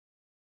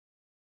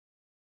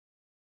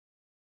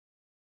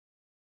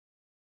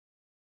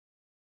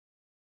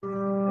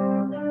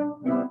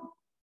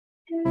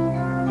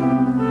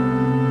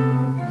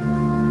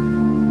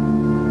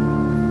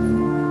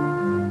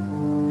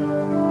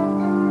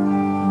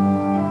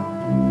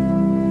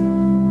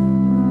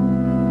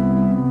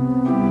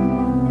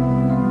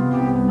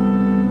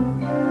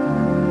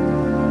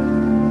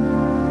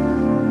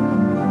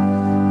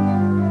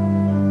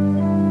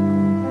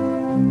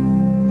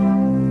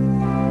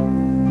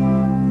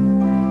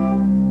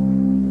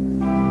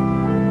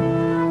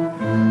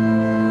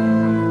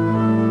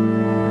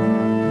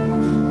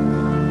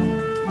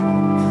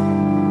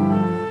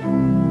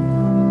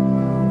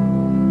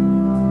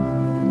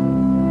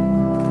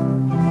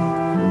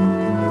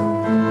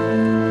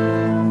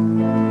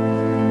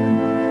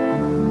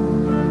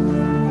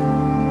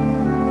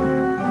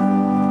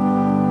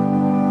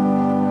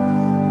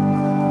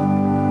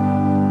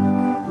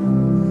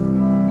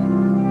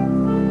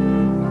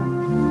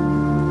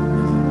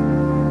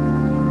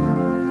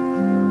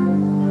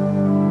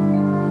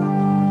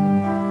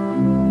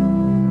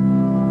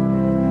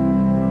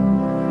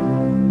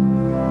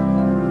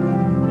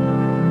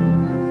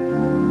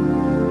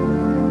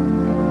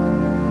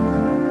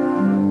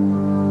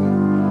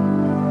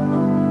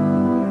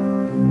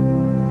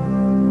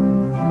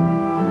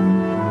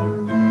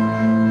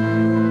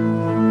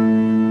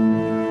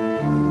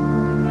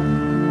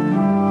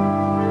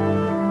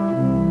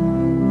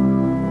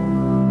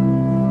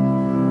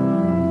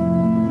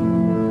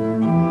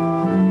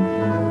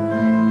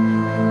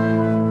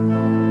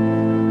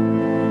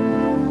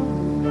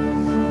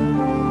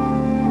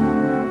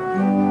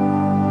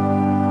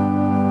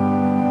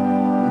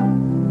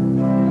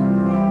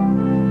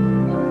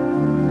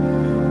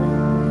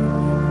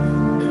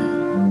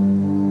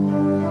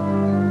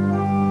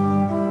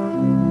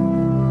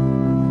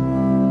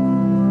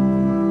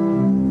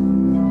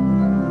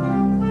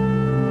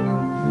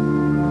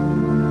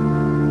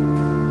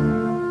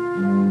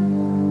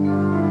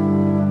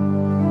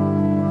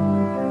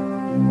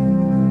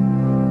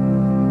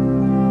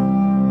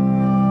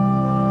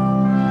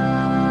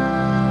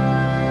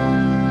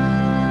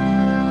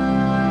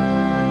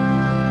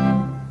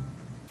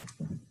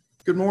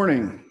Good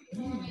morning,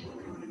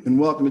 and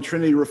welcome to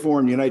Trinity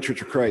Reformed United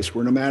Church of Christ,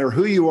 where no matter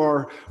who you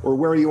are or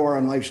where you are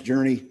on life's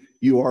journey,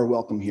 you are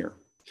welcome here.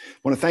 I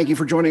want to thank you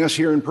for joining us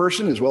here in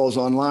person as well as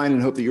online,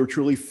 and hope that you're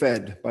truly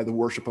fed by the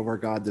worship of our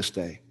God this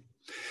day.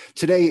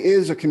 Today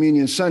is a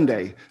communion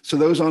Sunday, so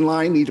those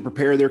online need to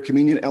prepare their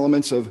communion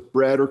elements of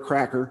bread or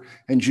cracker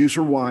and juice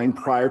or wine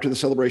prior to the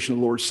celebration of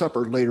the Lord's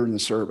Supper later in the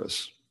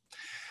service.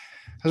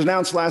 As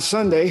announced last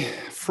Sunday,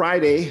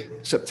 Friday,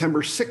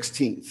 September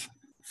 16th,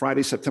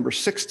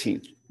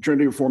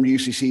 Trinity Reformed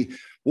UCC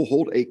will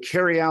hold a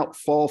carry-out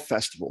fall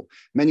festival.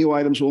 Menu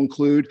items will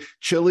include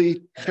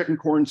chili, chicken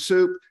corn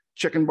soup,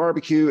 chicken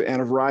barbecue,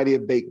 and a variety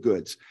of baked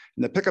goods.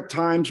 And the pickup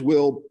times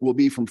will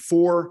be from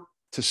 4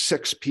 to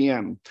 6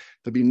 p.m.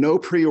 There'll be no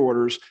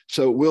pre-orders,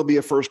 so it will be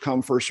a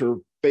first-come,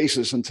 first-served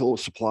basis until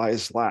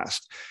supplies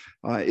last.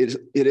 It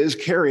is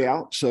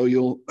carry-out, so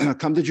you'll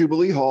come to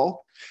Jubilee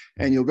Hall,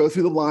 and you'll go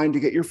through the line to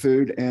get your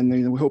food, and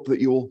then we hope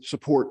that you'll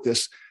support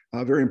this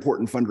very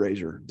important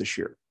fundraiser this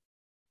year.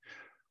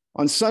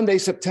 On Sunday,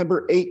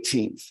 September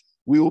 18th,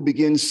 we will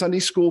begin Sunday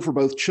school for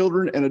both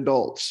children and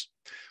adults.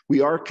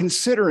 We are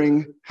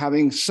considering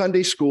having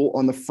Sunday school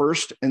on the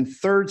first and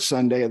third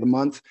Sunday of the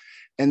month,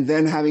 and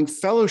then having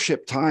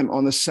fellowship time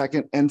on the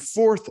second and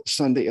fourth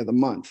Sunday of the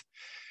month.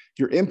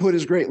 Your input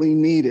is greatly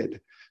needed,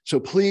 so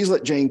please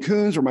let Jane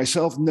Coons or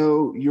myself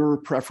know your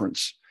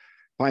preference.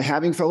 By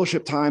having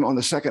fellowship time on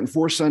the second and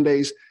fourth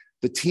Sundays,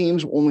 the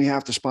teams only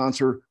have to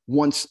sponsor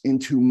once in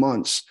 2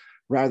 months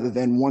rather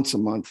than once a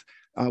month,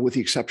 with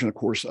the exception, of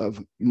course,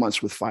 of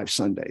months with 5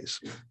 Sundays.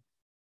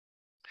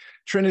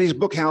 Trinity's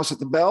Book House at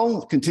the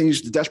Bell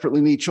continues to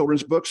desperately need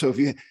children's books. So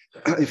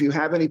if you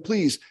have any,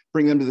 please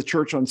bring them to the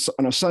church on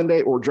a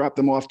Sunday or drop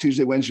them off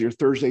Tuesday, Wednesday, or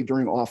Thursday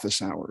during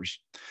office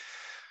hours.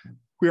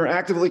 We are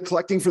actively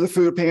collecting for the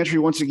food pantry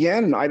once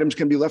again, and items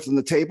can be left on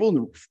the table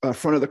in the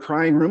front of the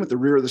crying room at the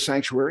rear of the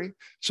sanctuary.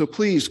 So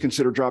please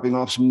consider dropping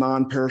off some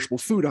non-perishable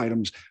food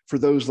items for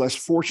those less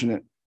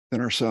fortunate than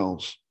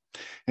ourselves.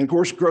 And of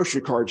course, grocery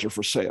cards are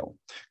for sale.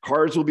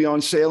 Cards will be on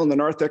sale in the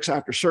narthex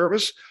after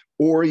service,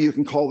 or you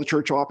can call the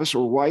church office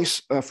or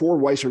for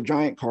Weiss or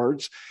Giant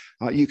cards.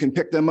 You can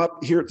pick them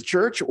up here at the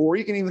church, or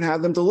you can even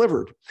have them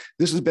delivered.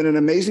 This has been an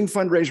amazing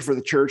fundraiser for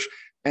the church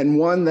and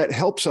one that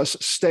helps us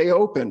stay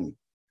open.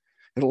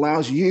 It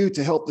allows you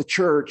to help the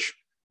church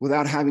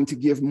without having to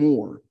give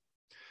more.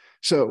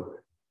 So,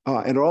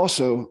 it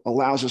also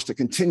allows us to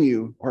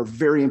continue our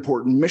very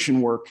important mission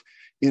work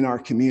in our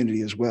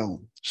community as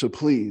well. So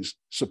please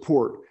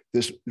support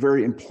this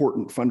very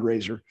important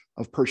fundraiser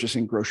of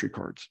purchasing grocery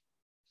cards.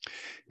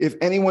 If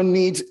anyone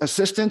needs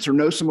assistance or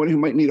knows somebody who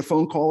might need a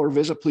phone call or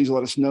visit, please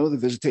let us know. The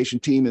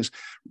visitation team is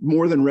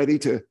more than ready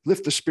to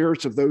lift the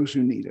spirits of those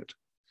who need it.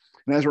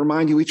 And as I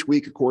remind you each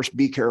week, of course,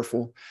 be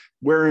careful.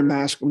 Wear a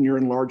mask when you're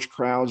in large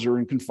crowds or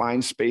in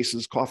confined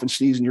spaces, cough and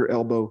sneeze in your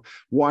elbow,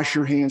 wash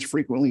your hands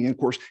frequently, and of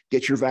course,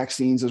 get your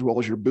vaccines as well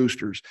as your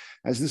boosters,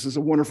 as this is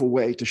a wonderful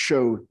way to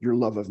show your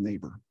love of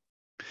neighbor.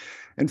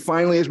 And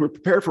finally, as we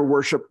prepare for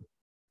worship,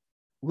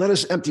 Let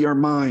us empty our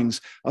minds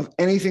of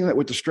anything that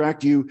would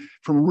distract you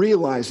from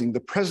realizing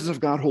the presence of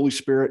God, Holy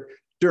Spirit,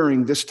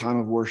 during this time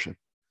of worship.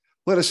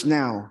 Let us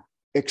now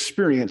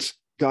experience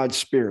God's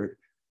Spirit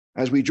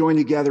as we join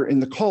together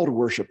in the call to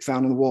worship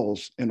found on the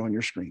walls and on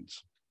your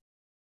screens.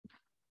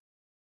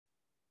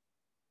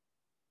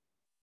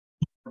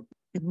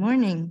 Good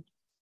morning.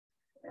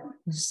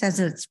 It says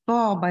it's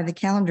fall by the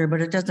calendar,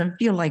 but it doesn't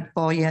feel like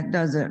fall yet,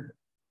 does it?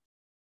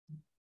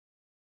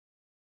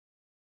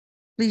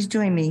 Please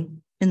join me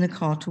in the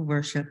call to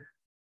worship.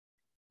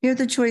 Hear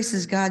the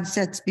choices God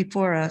sets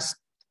before us,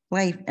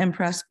 life and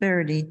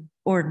prosperity,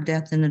 or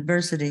death and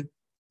adversity.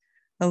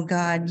 Oh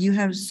God, you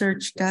have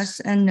searched us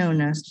and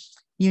known us.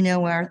 You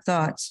know our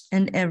thoughts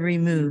and every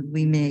move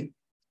we make.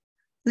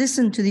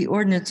 Listen to the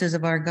ordinances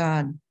of our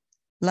God.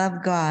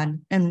 Love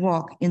God and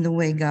walk in the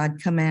way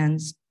God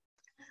commands.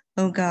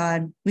 Oh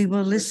God, we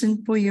will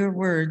listen for your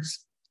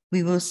words.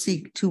 We will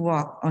seek to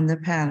walk on the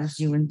paths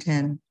you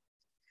intend.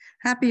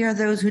 Happy are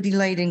those who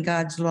delight in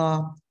God's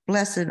law.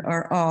 Blessed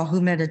are all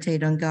who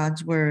meditate on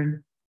God's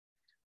word.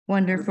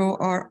 Wonderful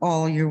are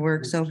all your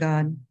works, O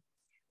God.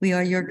 We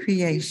are your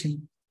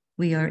creation.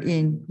 We are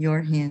in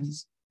your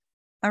hands.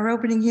 Our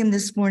opening hymn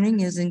this morning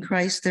is In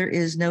Christ There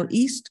Is No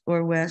East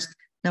or West,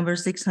 number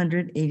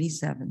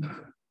 687.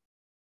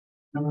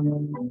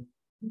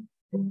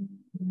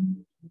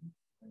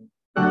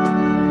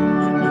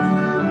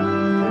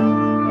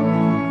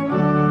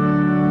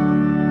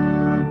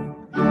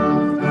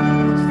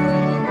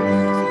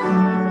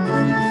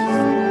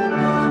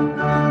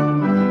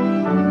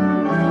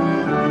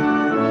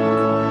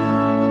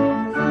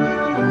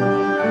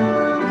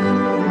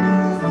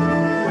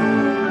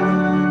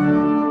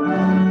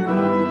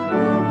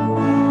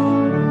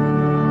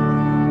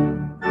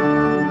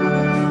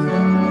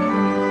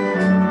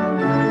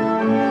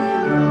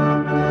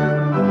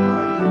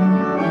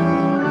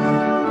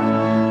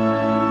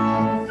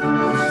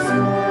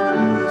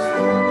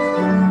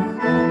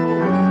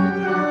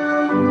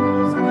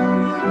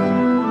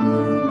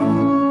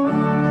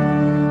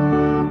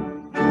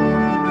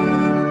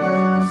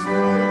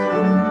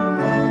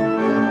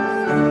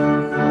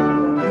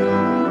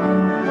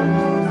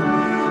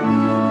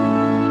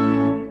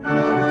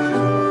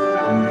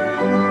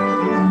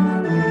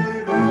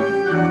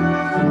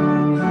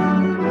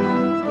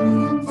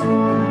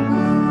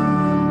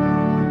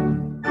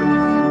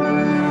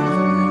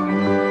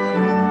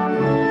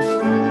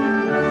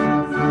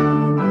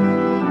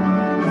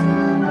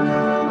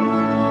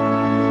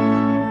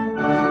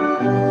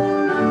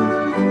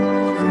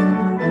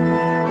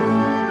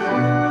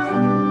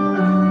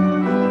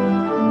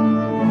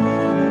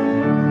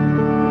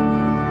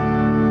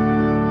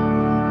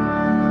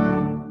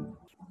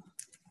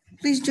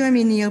 Please join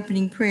me in the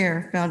opening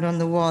prayer found on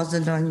the walls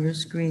and on your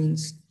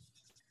screens.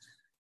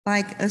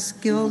 Like a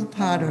skilled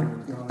potter,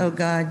 O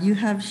God, you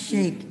have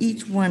shaped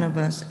each one of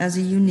us as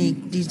a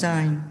unique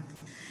design.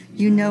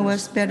 You know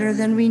us better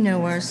than we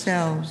know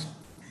ourselves.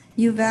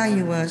 You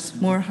value us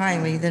more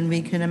highly than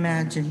we can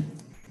imagine.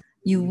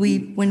 You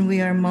weep when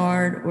we are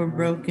marred or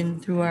broken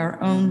through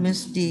our own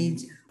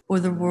misdeeds or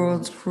the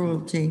world's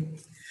cruelty.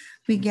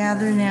 We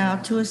gather now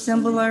to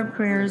assemble our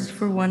prayers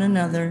for one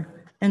another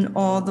and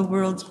all the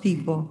world's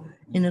people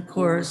in a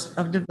chorus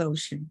of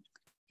devotion.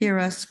 Hear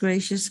us,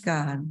 gracious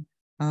God.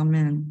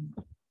 Amen.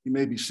 You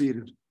may be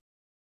seated.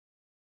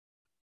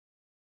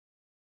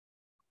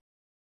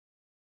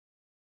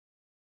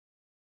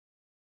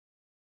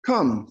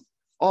 Come,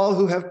 all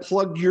who have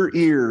plugged your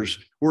ears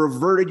or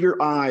averted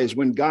your eyes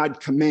when God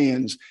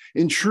commands,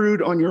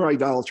 intrude on your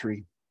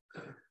idolatry.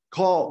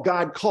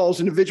 God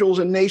calls individuals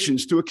and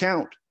nations to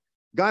account.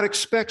 God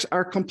expects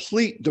our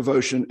complete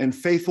devotion and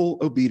faithful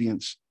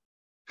obedience.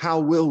 How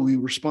will we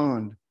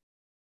respond?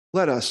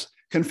 Let us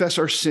confess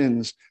our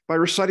sins by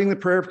reciting the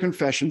prayer of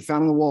confession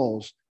found on the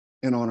walls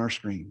and on our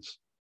screens.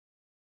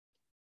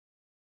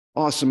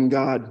 Awesome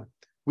God,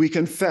 we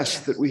confess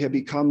that we have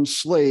become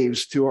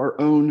slaves to our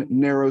own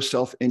narrow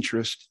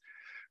self-interest.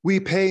 We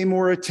pay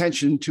more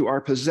attention to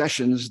our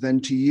possessions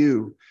than to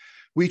you.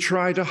 We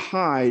try to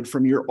hide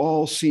from your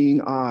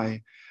all-seeing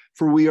eye,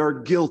 for we are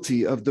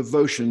guilty of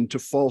devotion to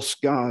false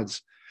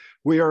gods.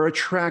 We are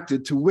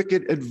attracted to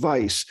wicked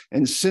advice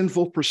and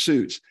sinful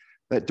pursuits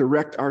that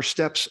direct our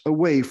steps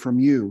away from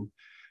you.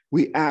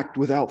 We act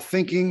without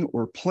thinking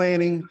or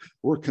planning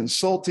or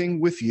consulting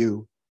with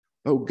you.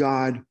 Oh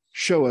God,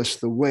 show us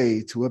the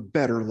way to a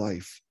better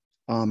life.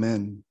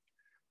 Amen.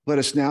 Let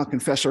us now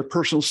confess our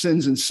personal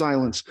sins in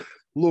silence.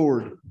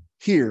 Lord,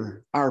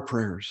 hear our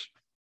prayers.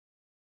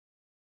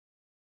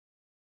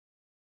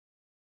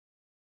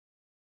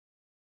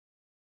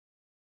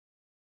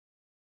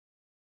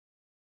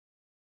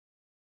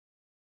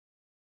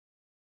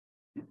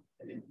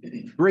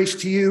 Grace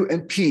to you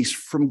and peace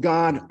from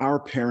God, our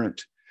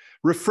parent.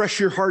 Refresh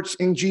your hearts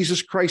in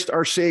Jesus Christ,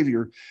 our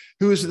Savior,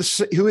 who is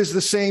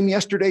the same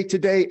yesterday,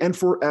 today, and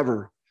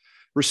forever.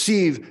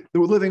 Receive the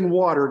living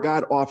water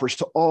God offers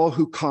to all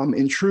who come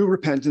in true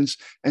repentance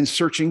and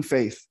searching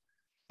faith.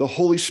 The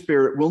Holy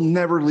Spirit will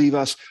never leave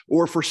us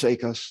or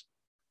forsake us.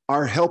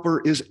 Our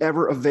helper is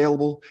ever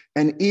available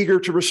and eager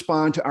to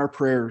respond to our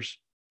prayers.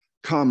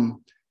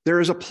 Come, there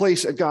is a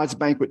place at God's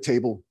banquet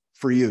table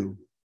for you.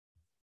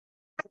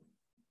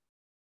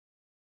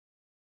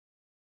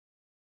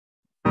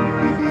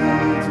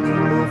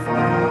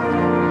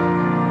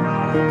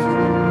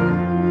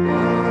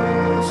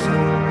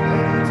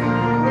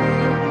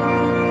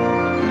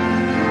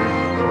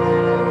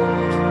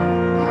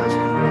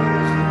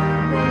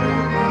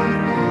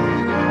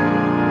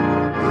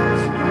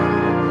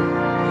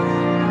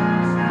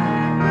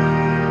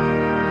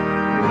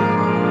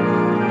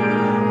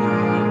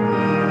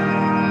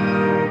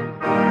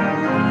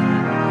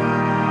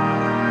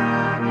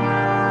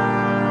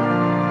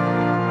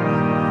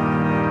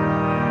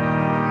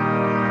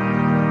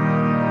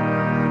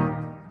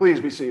 Please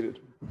be seated.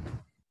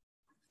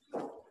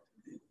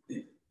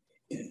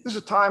 This is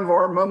a time of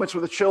our moments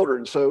with the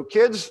children. So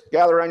kids,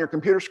 gather around your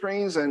computer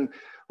screens and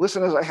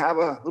listen as I have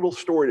a little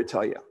story to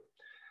tell you.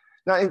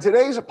 Now, in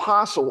today's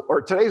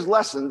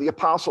lesson, the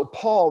apostle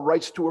Paul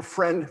writes to a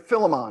friend,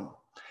 Philemon,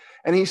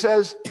 and he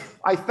says,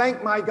 I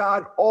thank my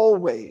God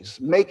always,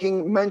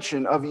 making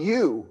mention of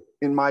you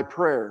in my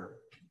prayer.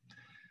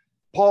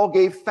 Paul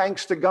gave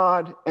thanks to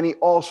God, and he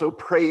also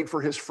prayed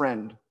for his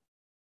friend.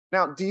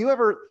 Now, do you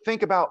ever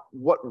think about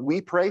what we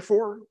pray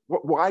for?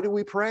 Why do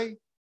we pray?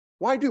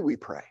 Why do we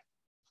pray?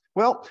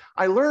 Well,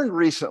 I learned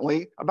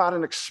recently about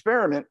an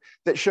experiment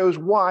that shows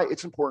why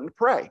it's important to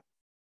pray.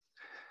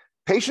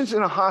 Patients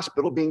in a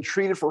hospital being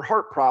treated for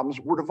heart problems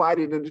were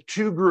divided into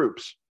two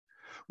groups.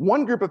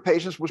 One group of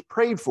patients was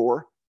prayed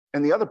for,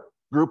 and the other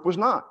group was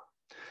not.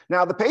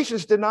 Now, the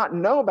patients did not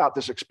know about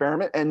this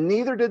experiment, and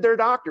neither did their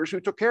doctors who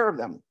took care of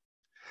them.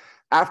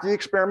 After the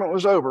experiment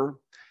was over,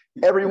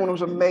 everyone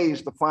was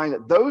amazed to find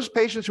that those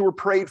patients who were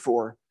prayed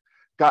for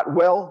got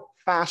well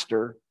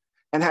faster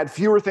and had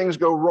fewer things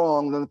go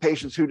wrong than the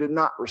patients who did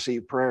not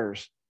receive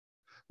prayers.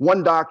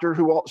 One doctor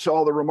who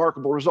saw the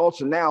remarkable results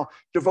and now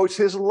devotes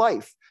his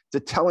life to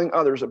telling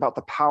others about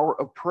the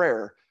power of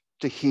prayer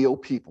to heal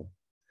people.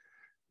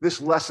 This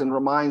lesson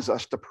reminds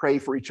us to pray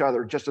for each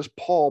other, just as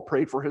Paul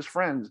prayed for his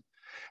friends.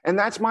 And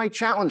that's my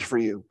challenge for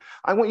you.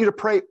 I want you to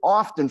pray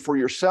often for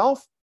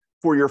yourself,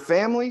 for your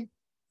family,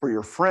 for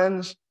your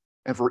friends,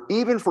 and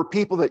even for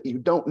people that you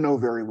don't know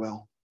very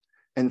well.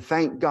 And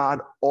thank God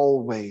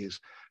always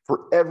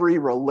for every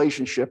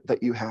relationship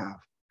that you have.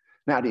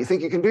 Now, do you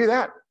think you can do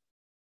that?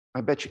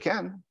 I bet you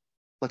can.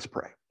 Let's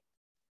pray.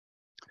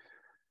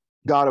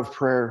 God of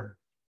prayer,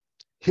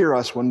 hear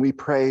us when we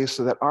pray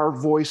so that our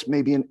voice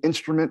may be an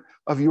instrument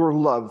of your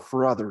love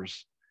for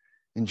others.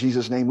 In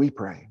Jesus' name we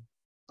pray.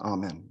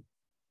 Amen.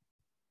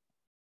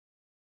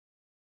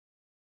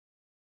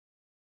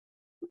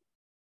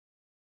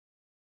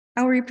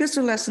 Our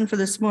epistle lesson for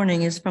this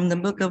morning is from the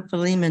book of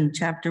Philemon,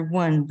 chapter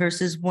 1,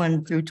 verses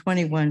 1 through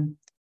 21.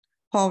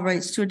 Paul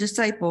writes to a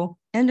disciple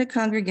and a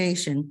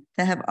congregation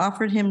that have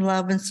offered him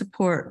love and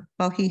support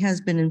while he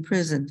has been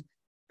imprisoned,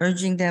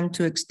 urging them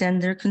to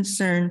extend their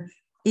concern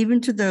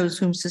even to those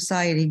whom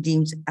society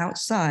deems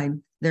outside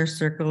their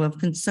circle of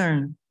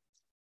concern.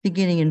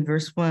 Beginning in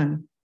verse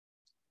 1.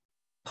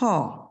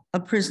 Paul, a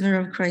prisoner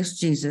of Christ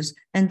Jesus,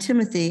 and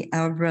Timothy,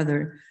 our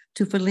brother,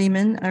 to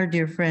Philemon, our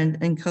dear friend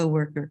and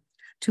co-worker,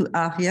 to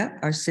Apphia,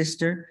 our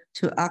sister,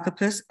 to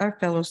Archippus, our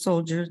fellow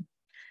soldier,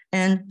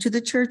 and to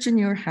the church in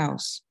your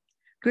house.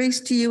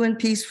 Grace to you and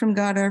peace from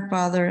God our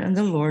Father and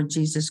the Lord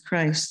Jesus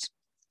Christ.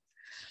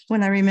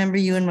 When I remember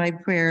you in my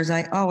prayers,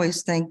 I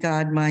always thank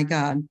God, my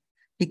God,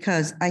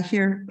 because I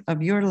hear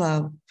of your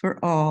love for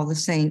all the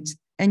saints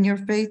and your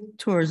faith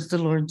towards the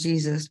Lord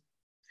Jesus.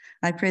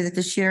 I pray that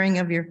the sharing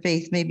of your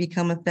faith may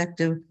become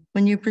effective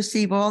when you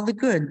perceive all the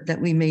good that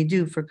we may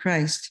do for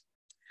Christ.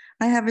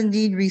 I have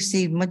indeed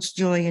received much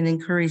joy and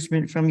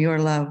encouragement from your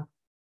love,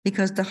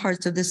 because the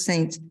hearts of the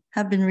saints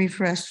have been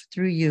refreshed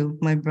through you,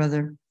 my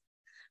brother.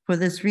 For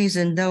this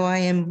reason, though I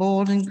am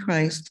bold in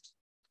Christ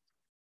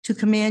to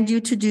command you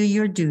to do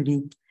your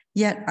duty,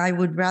 yet I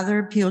would rather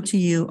appeal to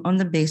you on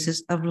the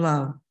basis of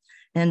love.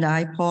 And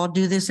I, Paul,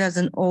 do this as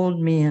an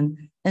old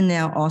man, and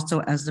now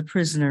also as the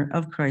prisoner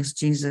of Christ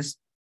Jesus.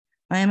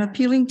 I am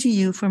appealing to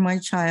you for my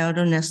child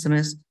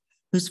Onesimus,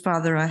 whose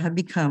father I have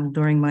become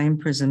during my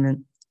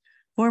imprisonment.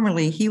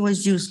 Formerly, he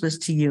was useless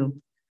to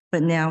you,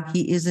 but now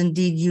he is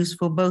indeed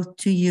useful both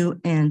to you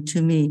and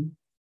to me.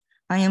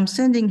 I am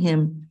sending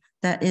him,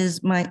 that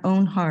is my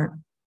own heart,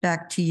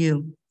 back to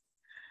you.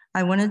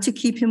 I wanted to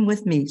keep him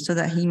with me so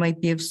that he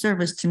might be of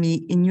service to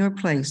me in your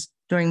place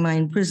during my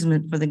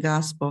imprisonment for the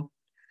gospel.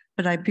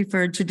 But I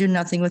preferred to do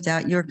nothing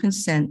without your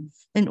consent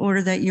in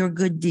order that your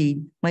good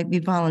deed might be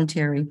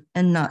voluntary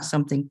and not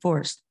something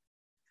forced.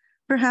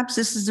 Perhaps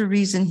this is the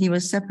reason he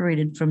was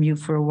separated from you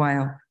for a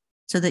while,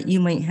 so that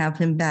you might have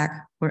him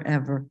back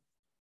forever.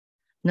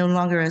 No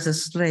longer as a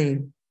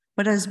slave,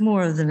 but as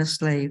more than a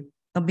slave,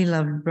 a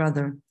beloved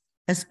brother,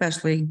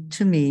 especially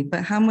to me,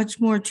 but how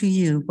much more to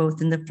you,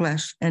 both in the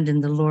flesh and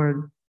in the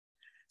Lord.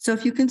 So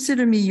if you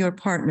consider me your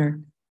partner,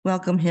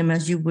 welcome him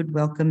as you would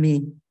welcome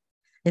me.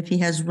 If he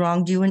has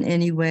wronged you in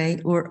any way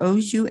or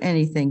owes you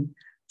anything,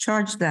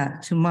 charge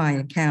that to my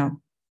account.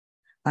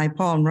 I,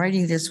 Paul, am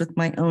writing this with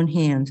my own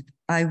hand.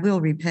 I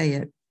will repay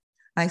it.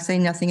 I say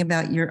nothing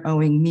about your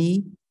owing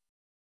me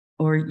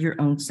or your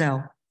own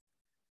self.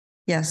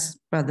 Yes,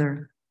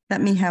 brother,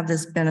 let me have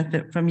this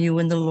benefit from you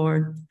in the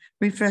Lord.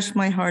 Refresh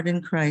my heart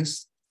in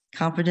Christ.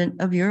 Confident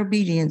of your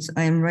obedience,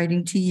 I am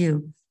writing to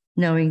you,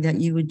 knowing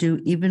that you would do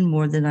even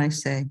more than I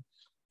say.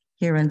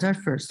 Here ends our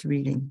first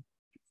reading.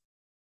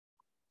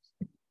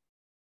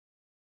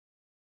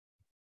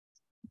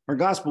 Our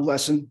gospel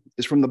lesson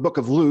is from the book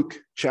of Luke,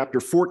 chapter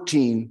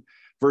 14,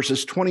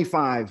 verses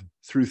 25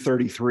 through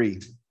 33.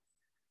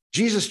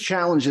 Jesus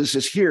challenges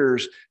his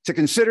hearers to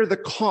consider the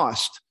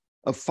cost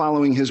of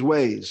following his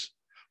ways,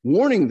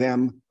 warning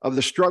them of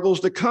the struggles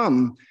to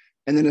come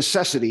and the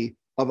necessity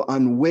of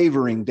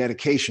unwavering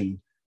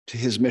dedication to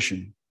his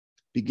mission,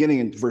 beginning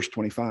in verse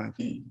 25.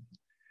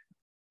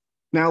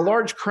 Now,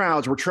 large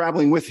crowds were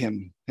traveling with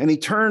him, and he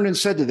turned and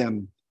said to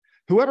them,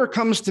 "Whoever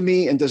comes to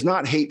me and does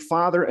not hate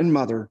father and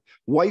mother,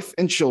 wife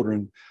and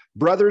children,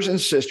 brothers and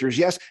sisters,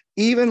 yes,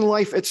 even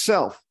life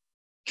itself,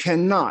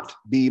 cannot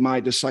be my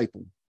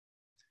disciple.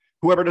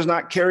 Whoever does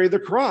not carry the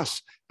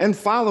cross and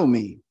follow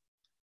me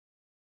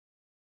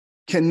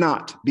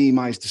cannot be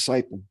my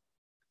disciple.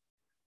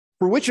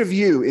 For which of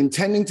you,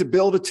 intending to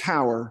build a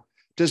tower,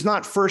 does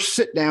not first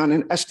sit down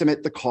and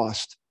estimate the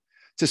cost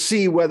to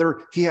see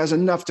whether he has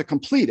enough to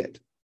complete it?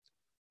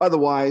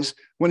 Otherwise,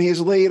 when he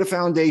has laid a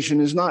foundation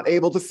and is not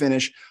able to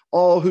finish,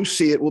 all who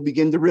see it will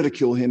begin to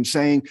ridicule him,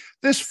 saying,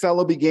 'This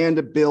fellow began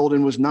to build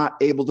and was not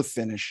able to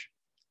finish.'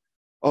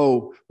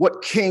 Oh,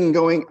 what king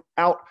going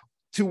out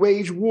to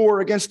wage war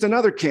against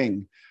another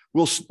king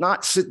will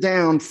not sit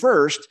down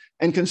first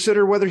and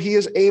consider whether he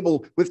is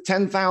able with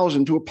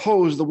 10,000 to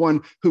oppose the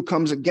one who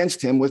comes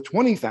against him with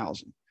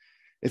 20,000?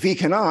 If he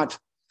cannot,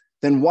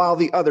 then while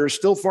the other is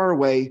still far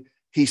away,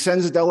 he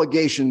sends a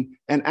delegation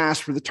and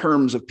asks for the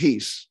terms of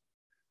peace.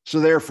 So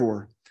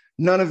therefore,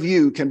 none of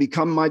you can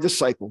become my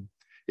disciple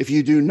if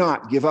you do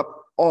not give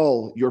up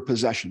all your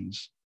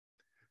possessions.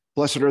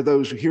 Blessed are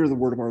those who hear the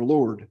word of our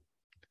Lord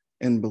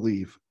and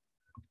believe."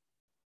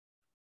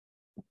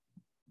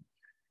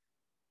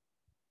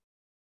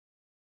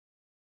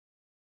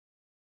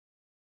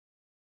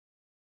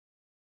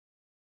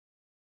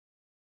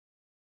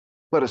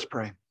 Let us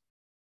pray.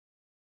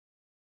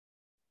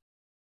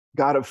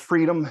 God of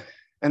freedom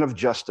and of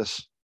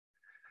justice,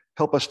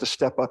 help us to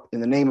step up in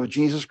the name of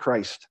Jesus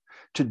Christ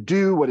to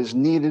do what is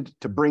needed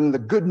to bring the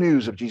good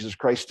news of Jesus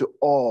Christ to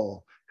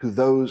all of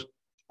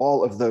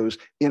those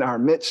in our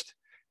midst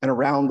and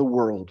around the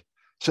world,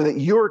 so that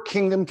your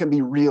kingdom can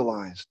be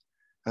realized.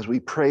 As we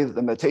pray that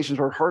the meditations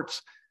of our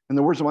hearts and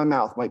the words of my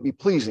mouth might be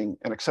pleasing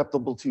and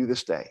acceptable to you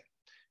this day.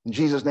 In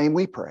Jesus' name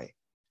we pray.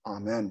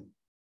 Amen.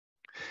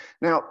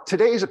 Now,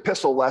 today's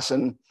epistle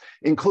lesson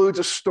includes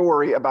a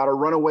story about a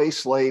runaway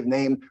slave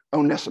named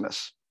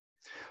Onesimus.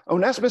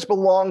 Onesimus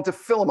belonged to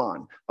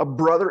Philemon, a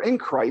brother in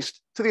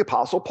Christ to the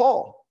Apostle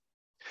Paul.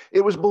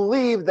 It was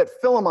believed that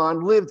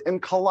Philemon lived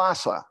in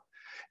Colossae,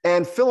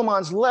 and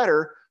Philemon's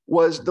letter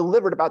was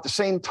delivered about the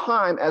same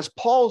time as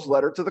Paul's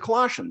letter to the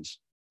Colossians.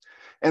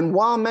 And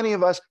while many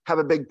of us have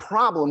a big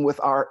problem with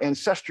our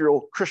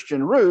ancestral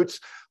Christian roots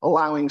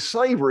allowing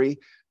slavery,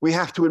 we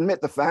have to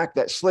admit the fact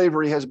that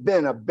slavery has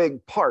been a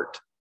big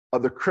part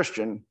of the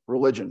Christian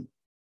religion.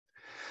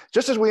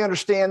 Just as we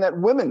understand that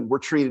women were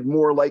treated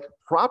more like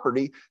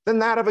property than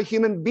that of a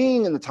human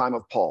being in the time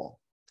of Paul.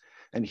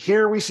 And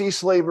here we see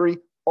slavery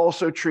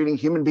also treating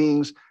human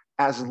beings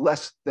as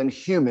less than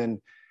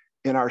human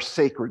in our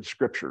sacred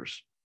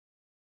scriptures.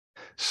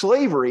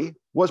 Slavery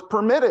was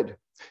permitted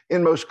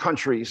in most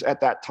countries at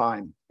that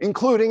time,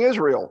 including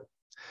Israel.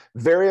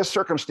 Various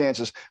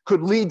circumstances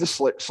could lead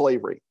to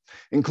slavery,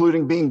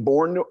 including being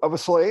born of a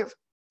slave,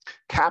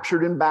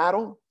 captured in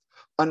battle,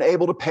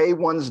 unable to pay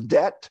one's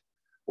debt,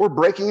 or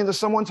breaking into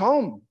someone's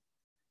home.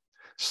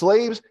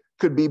 Slaves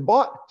could be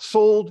bought,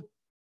 sold,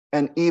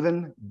 and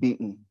even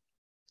beaten.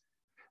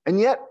 And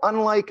yet,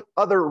 unlike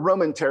other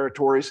Roman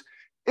territories,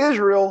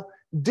 Israel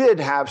did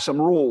have some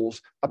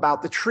rules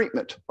about the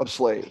treatment of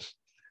slaves.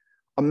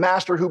 A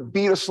master who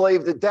beat a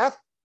slave to death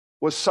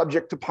was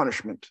subject to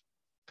punishment.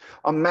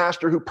 A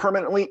master who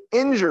permanently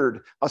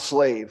injured a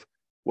slave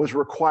was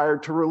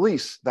required to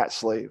release that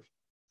slave.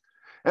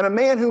 And a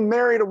man who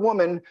married a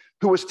woman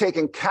who was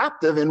taken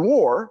captive in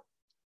war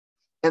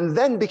and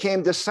then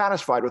became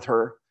dissatisfied with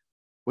her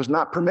was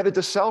not permitted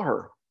to sell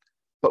her,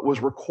 but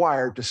was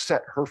required to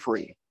set her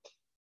free.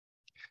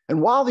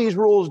 And while these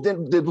rules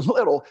did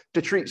little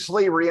to treat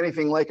slavery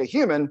anything like a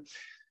human,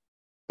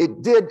 they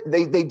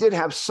did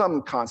have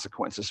some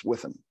consequences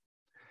with them.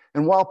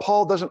 And while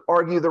Paul doesn't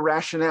argue the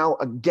rationale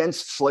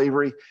against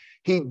slavery,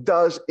 he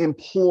does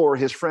implore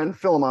his friend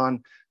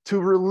Philemon to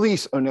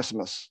release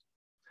Onesimus.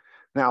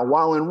 Now,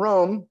 while in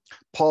Rome,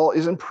 Paul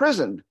is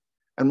imprisoned.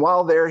 And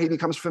while there, he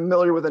becomes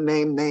familiar with a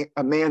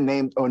man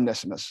named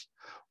Onesimus,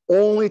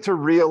 only to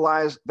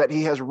realize that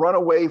he has run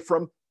away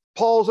from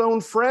Paul's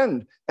own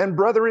friend and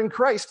brother in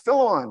Christ,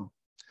 Philemon.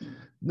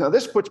 Now,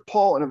 this puts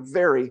Paul in a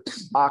very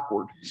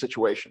awkward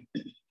situation.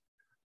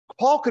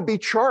 Paul could be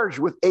charged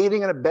with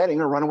aiding and abetting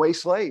a runaway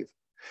slave,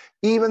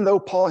 even though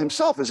Paul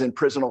himself is in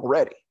prison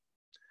already.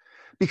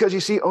 Because you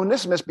see,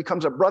 Onesimus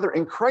becomes a brother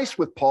in Christ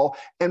with Paul,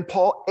 and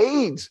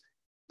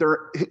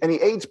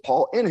he aids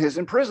Paul in his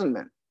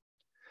imprisonment.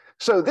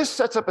 So this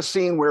sets up a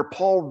scene where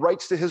Paul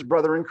writes to his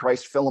brother in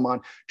Christ,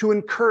 Philemon, to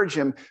encourage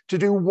him to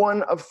do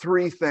one of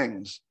three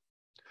things.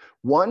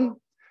 One,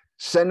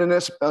 send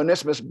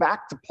Onesimus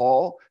back to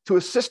Paul to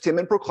assist him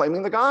in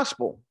proclaiming the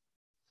gospel.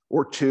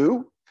 Or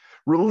two,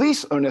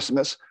 release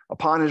Onesimus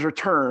upon his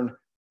return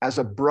as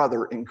a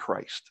brother in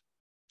Christ.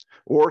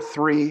 Or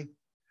three,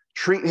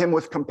 treat him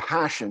with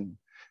compassion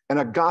and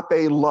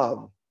agape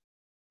love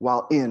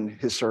while in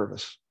his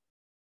service.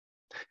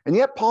 And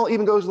yet Paul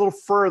even goes a little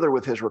further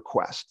with his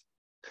request.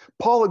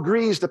 Paul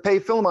agrees to pay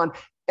Philemon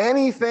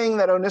anything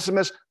that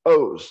Onesimus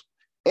owes,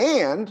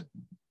 and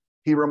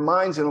he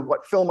reminds him of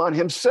what Philemon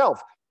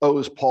himself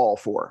owes Paul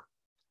for,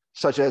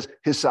 such as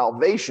his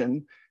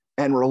salvation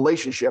and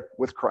relationship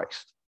with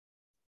Christ.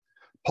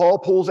 Paul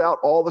pulls out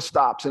all the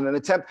stops in an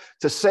attempt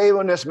to save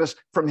Onesimus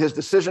from his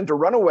decision to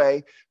run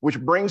away, which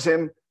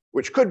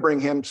could bring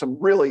him some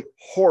really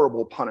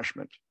horrible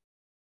punishment.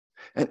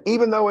 And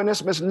even though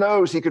Onesimus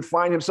knows he could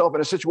find himself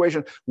in a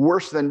situation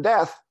worse than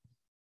death,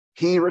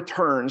 he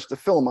returns to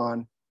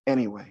Philemon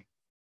anyway.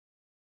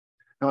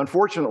 Now,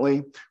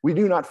 unfortunately, we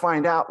do not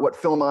find out what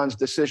Philemon's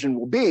decision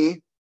will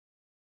be,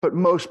 but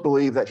most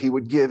believe that he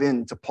would give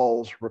in to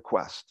Paul's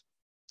request.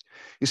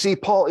 You see,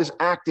 Paul is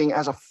acting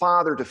as a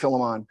father to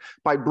Philemon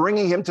by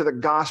bringing him to the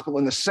gospel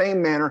in the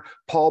same manner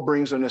Paul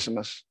brings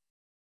Onesimus.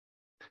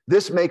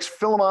 This makes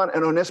Philemon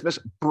and Onesimus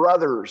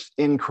brothers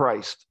in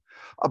Christ,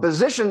 a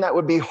position that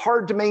would be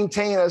hard to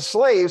maintain as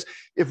slaves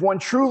if one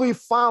truly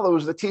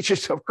follows the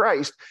teachings of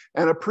Christ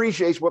and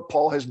appreciates what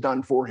Paul has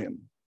done for him.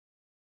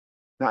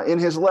 Now, in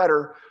his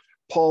letter,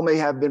 Paul may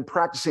have been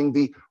practicing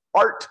the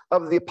art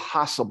of the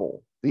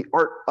possible,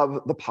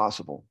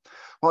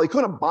 While he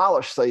couldn't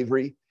abolish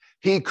slavery,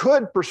 he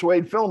could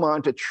persuade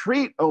Philemon to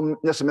treat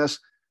Onesimus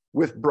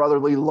with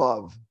brotherly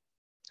love.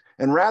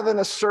 And rather than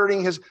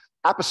asserting his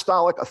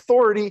apostolic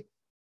authority,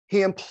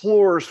 he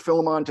implores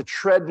Philemon to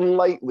tread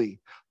lightly,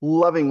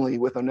 lovingly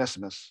with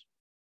Onesimus.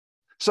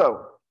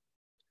 So,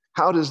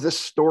 how does this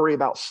story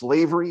about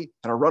slavery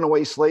and a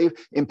runaway slave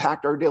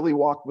impact our daily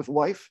walk with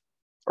life,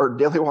 or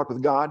daily walk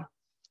with God?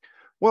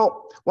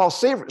 Well, while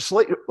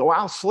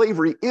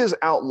slavery is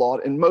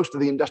outlawed in most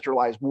of the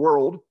industrialized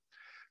world,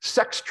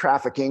 sex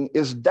trafficking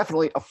is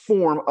definitely a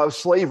form of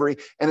slavery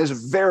and is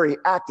very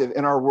active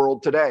in our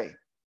world today.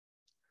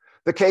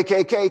 The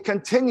KKK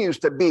continues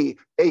to be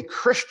a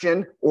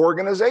Christian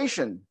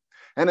organization,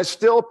 and it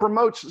still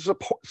promotes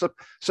the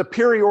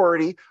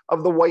superiority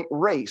of the white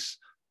race,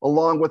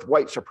 along with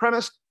white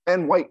supremacists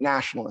and white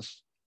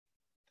nationalists.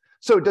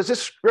 So does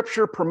this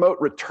scripture promote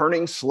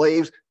returning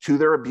slaves to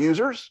their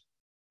abusers?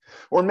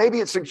 Or maybe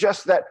it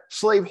suggests that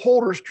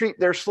slaveholders treat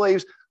their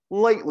slaves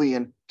lightly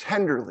and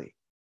tenderly.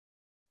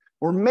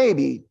 Or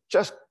maybe,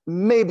 just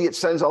maybe, it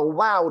sends a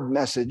loud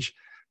message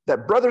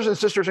that brothers and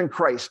sisters in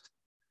Christ,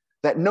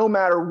 that no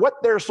matter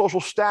what their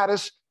social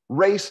status,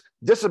 race,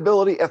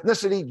 disability,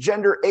 ethnicity,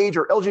 gender, age,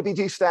 or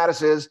LGBT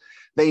status is,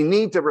 they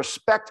need to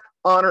respect,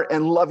 honor,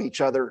 and love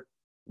each other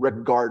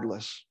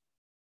regardless.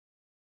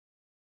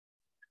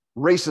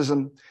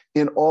 Racism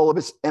in all of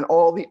its and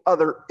all the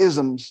other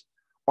isms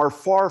are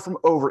far from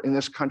over in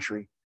this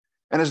country.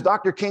 And as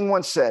Dr. King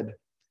once said,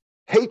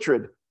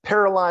 hatred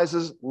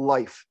paralyzes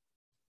life.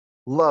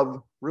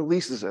 Love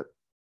releases it.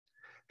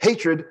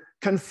 Hatred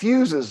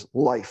confuses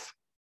life.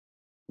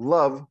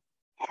 Love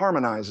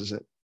harmonizes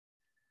it.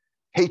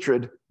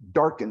 Hatred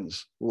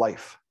darkens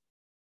life,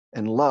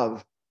 and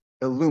love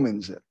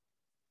illumines it.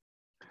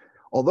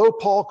 Although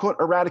Paul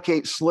couldn't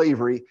eradicate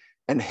slavery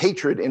and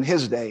hatred in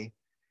his day,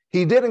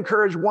 he did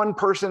encourage one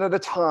person at a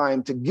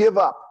time to give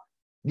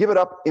it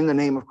up in the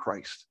name of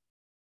Christ.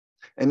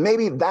 And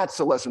maybe that's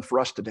a lesson for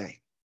us today.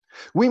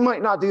 We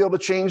might not be able to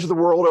change the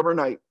world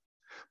overnight,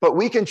 but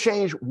we can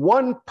change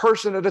one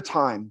person at a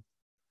time,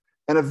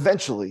 and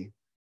eventually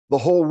the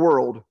whole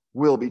world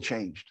will be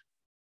changed.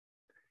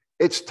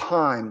 It's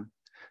time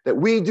that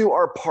we do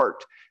our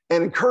part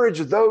and encourage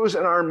those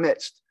in our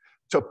midst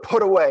to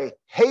put away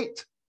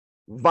hate,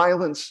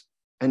 violence,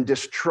 and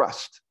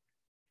distrust,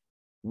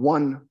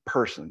 one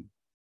person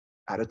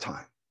at a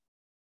time.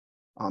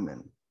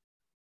 Amen.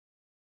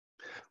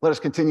 Let us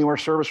continue our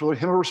service with a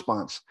hymn of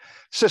response.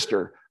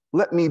 Sister,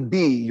 let me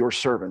be your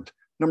servant.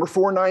 Number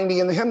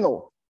 490 in the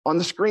hymnal, on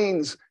the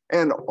screens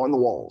and on the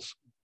walls.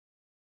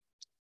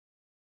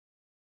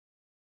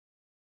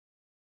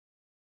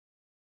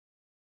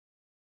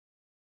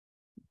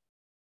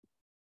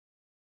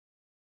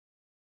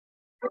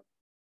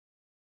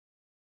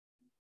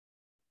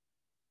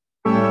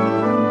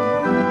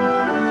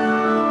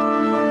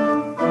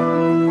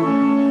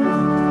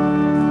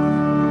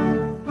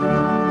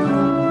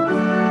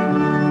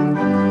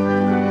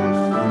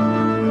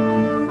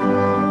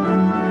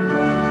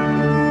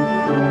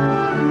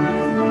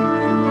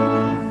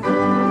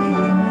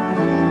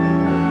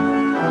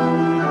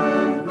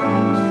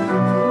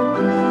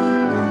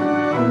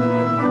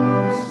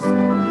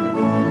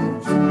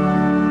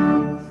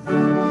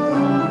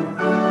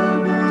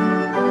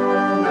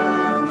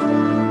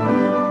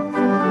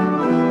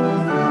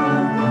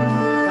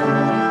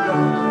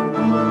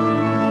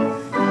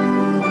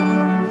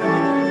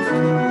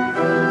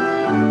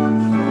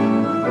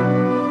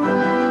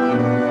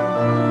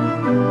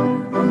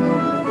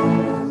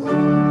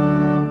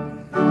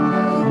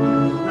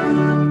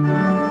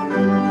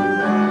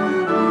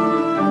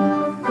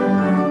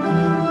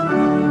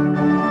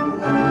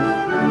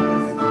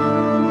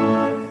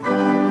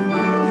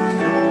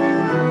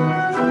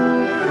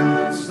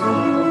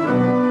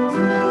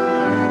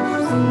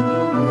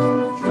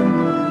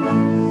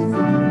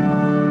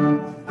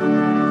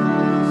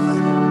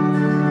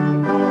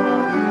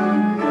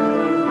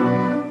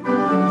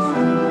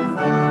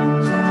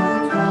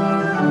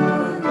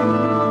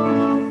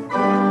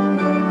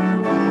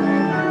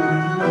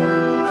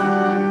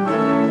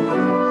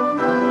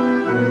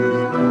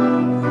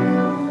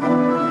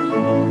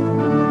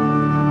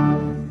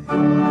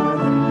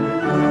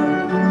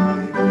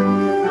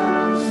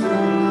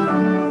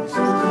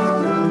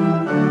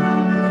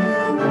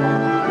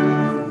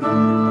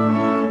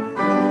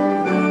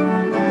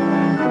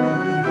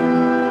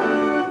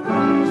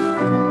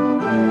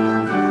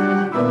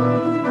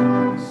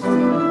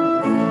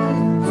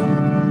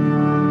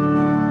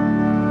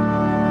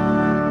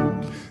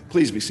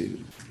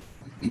 seated.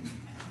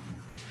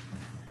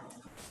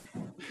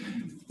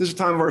 This is the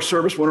time of our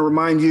service. I want to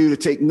remind you to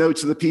take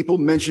notes of the people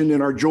mentioned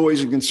in our joys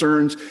and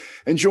concerns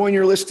and join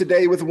your list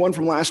today with the one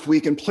from last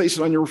week and place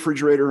it on your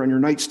refrigerator, on your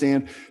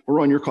nightstand, or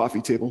on your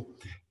coffee table.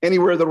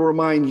 Anywhere that will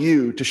remind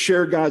you to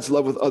share God's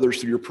love with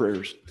others through your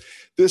prayers.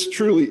 This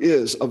truly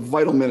is a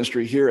vital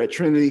ministry here at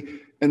Trinity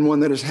and one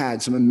that has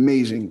had some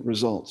amazing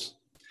results.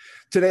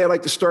 Today, I'd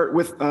like to start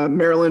with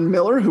Marilyn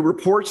Miller, who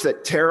reports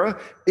that Tara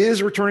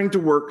is returning to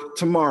work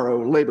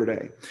tomorrow, Labor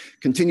Day.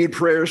 Continued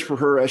prayers for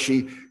her as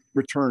she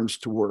returns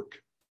to work.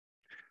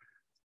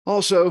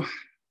 Also,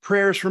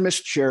 prayers for Miss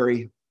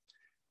Cherry,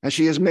 as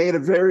she has made a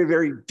very,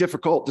 very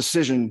difficult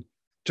decision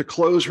to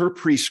close her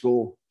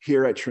preschool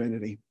here at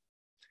Trinity.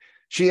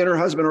 She and her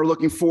husband are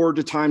looking forward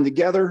to time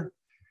together,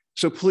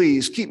 so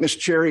please keep Miss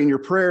Cherry in your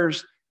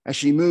prayers as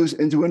she moves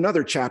into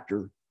another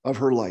chapter of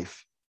her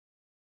life.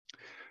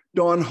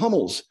 Dawn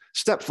Hummel's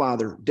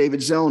stepfather,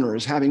 David Zellner,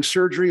 is having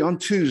surgery on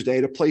Tuesday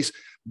to place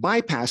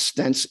bypass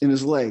stents in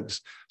his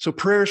legs. So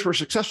prayers for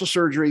successful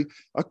surgery,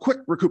 a quick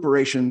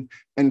recuperation,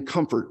 and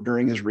comfort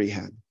during his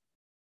rehab.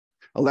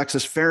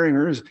 Alexis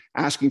Farringer is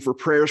asking for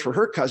prayers for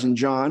her cousin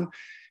John,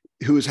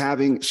 who is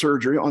having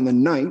surgery on the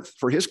 9th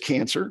for his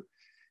cancer,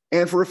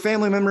 and for a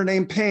family member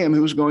named Pam,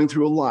 who is going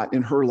through a lot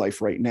in her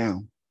life right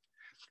now.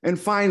 And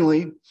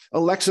finally,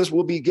 Alexis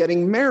will be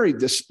getting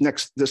married this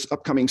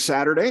upcoming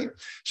Saturday.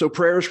 So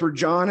prayers for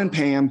John and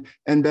Pam,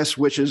 and best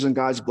wishes and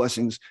God's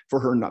blessings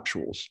for her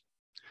nuptials.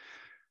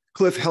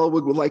 Cliff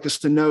Hellwood would like us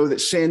to know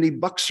that Sandy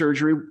Buck's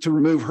surgery to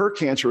remove her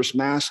cancerous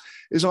mass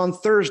is on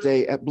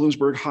Thursday at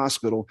Bloomsburg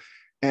Hospital,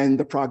 and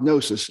the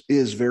prognosis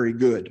is very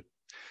good.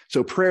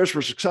 So prayers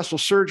for successful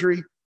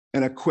surgery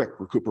and a quick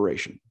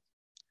recuperation.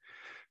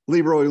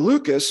 Leroy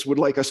Lucas would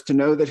like us to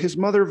know that his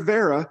mother,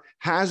 Vera,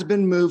 has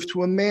been moved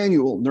to a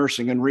manual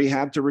nursing and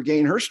rehab to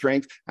regain her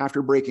strength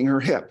after breaking her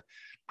hip.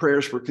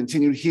 Prayers for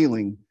continued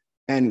healing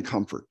and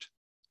comfort.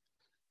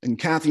 And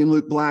Kathy and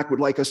Luke Black would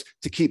like us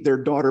to keep their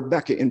daughter,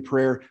 Becca, in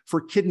prayer for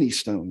kidney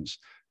stones.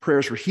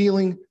 Prayers for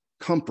healing,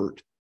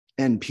 comfort,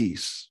 and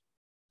peace.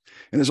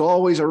 And as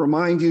always, I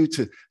remind you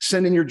to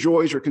send in your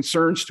joys or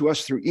concerns to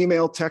us through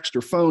email, text,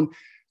 or phone,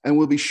 and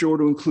we'll be sure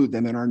to include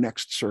them in our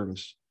next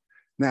service.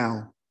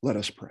 Now, let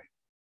us pray.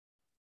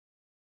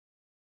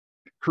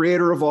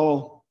 Creator of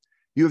all,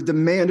 you have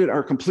demanded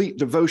our complete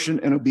devotion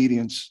and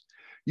obedience.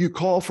 You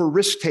call for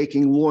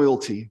risk-taking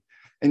loyalty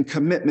and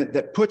commitment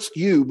that puts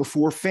you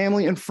before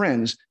family and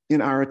friends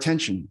in our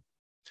attention.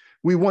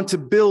 We want to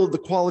build the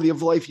quality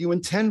of life you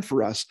intend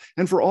for us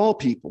and for all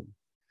people.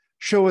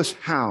 Show us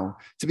how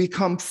to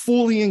become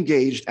fully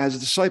engaged as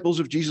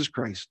disciples of Jesus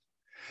Christ.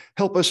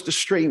 Help us to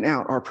straighten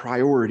out our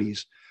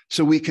priorities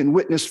so we can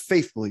witness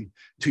faithfully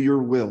to your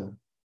will.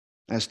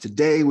 As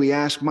today we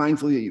ask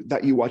mindfully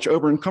that you watch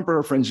over and comfort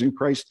our friends in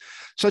Christ,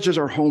 such as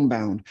our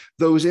homebound,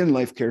 those in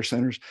life care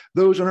centers,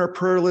 those on our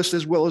prayer list,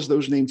 as well as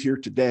those named here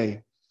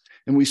today.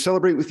 And we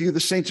celebrate with you the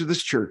saints of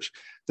this church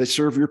that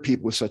serve your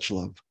people with such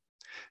love.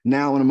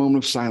 Now, in a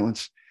moment of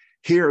silence,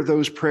 here are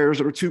those prayers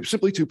that are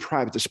simply too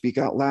private to speak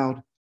out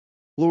loud.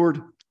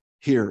 Lord,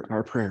 hear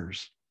our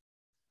prayers.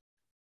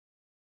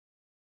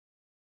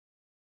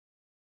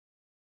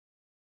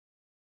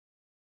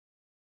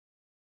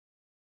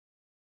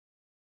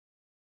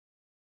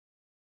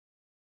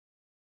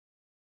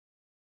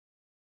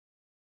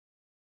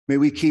 May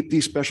we keep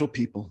these special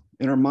people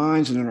in our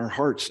minds and in our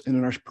hearts and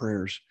in our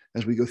prayers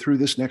as we go through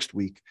this next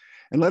week.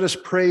 And let us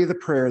pray the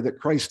prayer that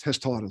Christ has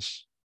taught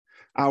us.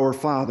 Our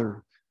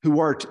Father, who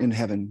art in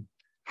heaven,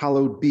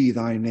 hallowed be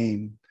thy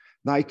name.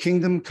 Thy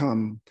kingdom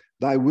come,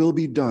 thy will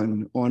be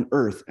done on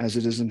earth as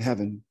it is in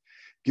heaven.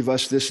 Give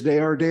us this day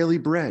our daily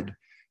bread,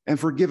 and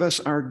forgive us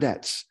our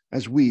debts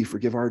as we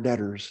forgive our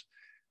debtors.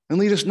 And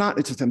lead us not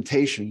into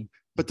temptation,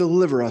 but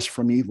deliver us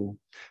from evil.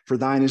 For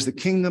thine is the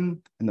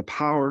kingdom and the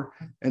power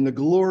and the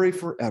glory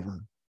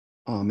forever.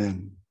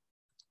 Amen.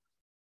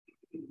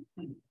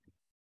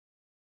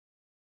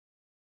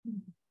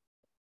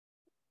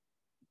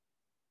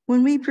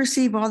 When we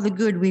perceive all the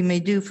good we may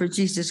do for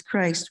Jesus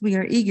Christ, we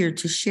are eager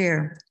to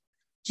share.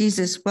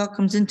 Jesus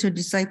welcomes into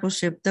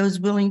discipleship those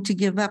willing to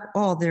give up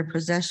all their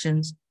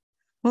possessions.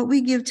 What we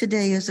give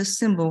today is a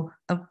symbol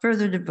of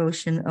further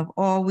devotion of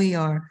all we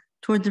are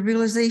toward the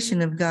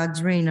realization of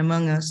God's reign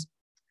among us.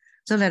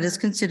 So let us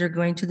consider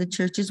going to the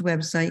church's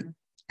website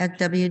at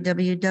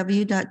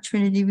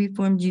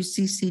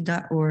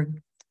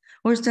www.trinityreformeducc.org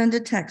or send a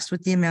text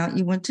with the amount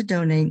you want to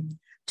donate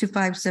to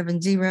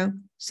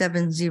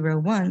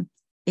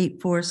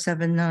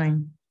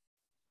 570-701-8479.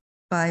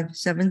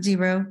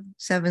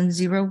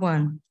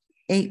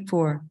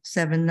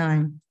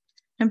 570-701-8479.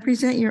 And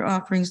present your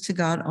offerings to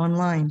God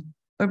online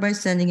or by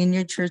sending in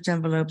your church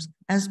envelopes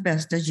as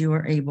best as you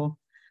are able.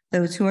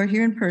 Those who are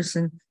here in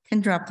person can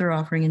drop their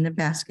offering in the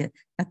basket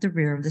at the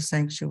rear of the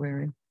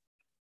sanctuary.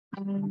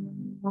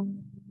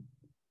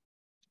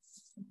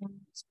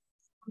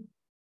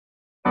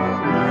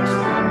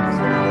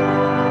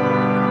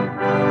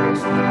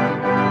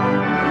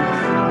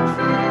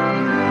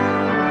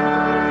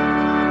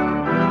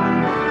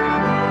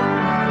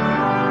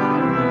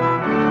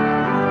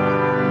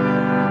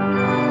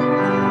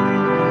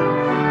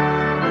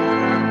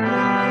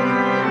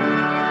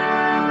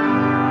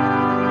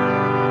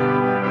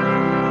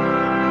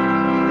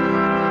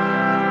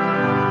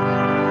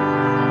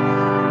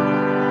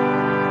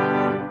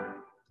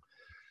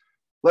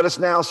 Let us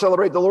now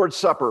celebrate the Lord's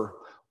Supper.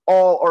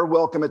 All are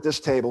welcome at this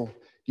table.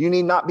 You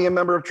need not be a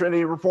member of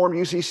Trinity Reformed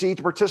UCC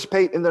to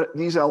participate in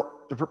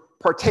to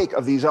partake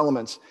of these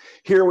elements.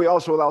 Here we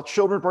also allow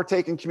children to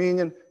partake in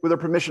communion with the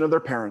permission of their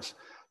parents.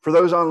 For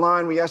those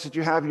online, we ask that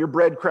you have your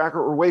bread, cracker,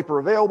 or wafer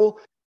available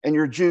and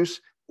your juice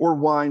or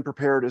wine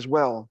prepared as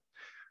well.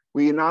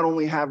 We not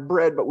only have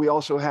bread, but we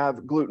also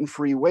have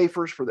gluten-free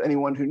wafers for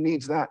anyone who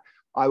needs that.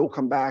 I will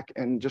come back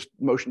and just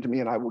motion to me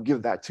and I will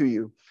give that to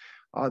you.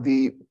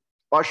 The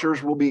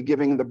ushers will be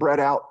giving the bread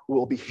out,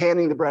 will be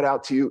handing the bread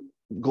out to you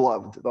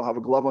gloved. They'll have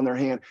a glove on their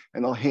hand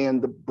and they'll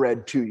hand the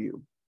bread to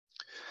you.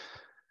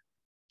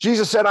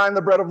 Jesus said, I am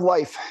the bread of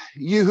life.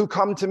 You who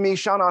come to me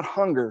shall not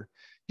hunger.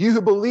 You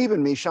who believe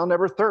in me shall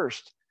never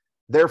thirst.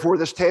 Therefore,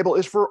 this table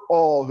is for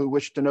all who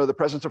wish to know the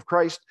presence of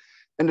Christ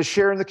and to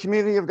share in the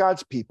community of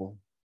God's people.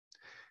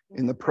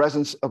 In the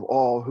presence of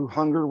all who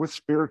hunger with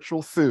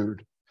spiritual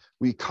food,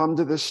 we come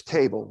to this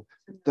table,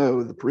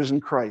 though the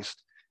risen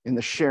Christ, in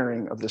the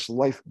sharing of this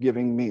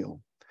life-giving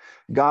meal.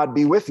 God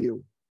be with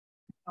you.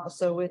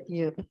 Also with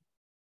you.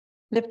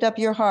 Lift up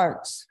your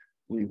hearts.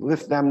 We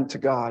lift them to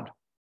God.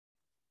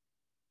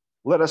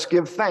 Let us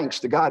give thanks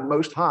to God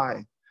Most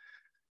High.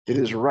 It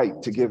is right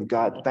to give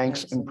God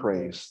thanks and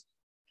praise.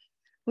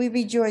 We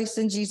rejoice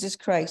in Jesus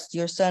Christ,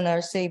 your Son,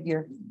 our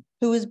Savior,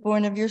 who was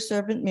born of your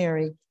servant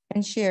Mary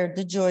and shared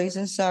the joys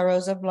and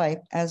sorrows of life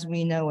as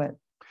we know it.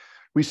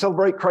 We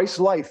celebrate Christ's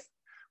life.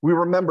 We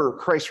remember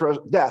Christ's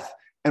death,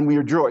 and we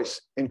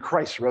rejoice in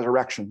Christ's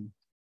resurrection.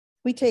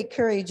 We take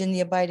courage in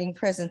the abiding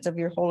presence of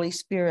your Holy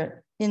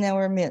Spirit in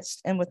our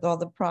midst, and with all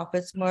the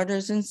prophets,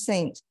 martyrs, and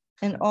saints,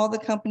 and all the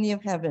company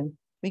of heaven,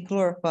 we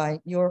glorify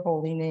your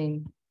holy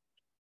name.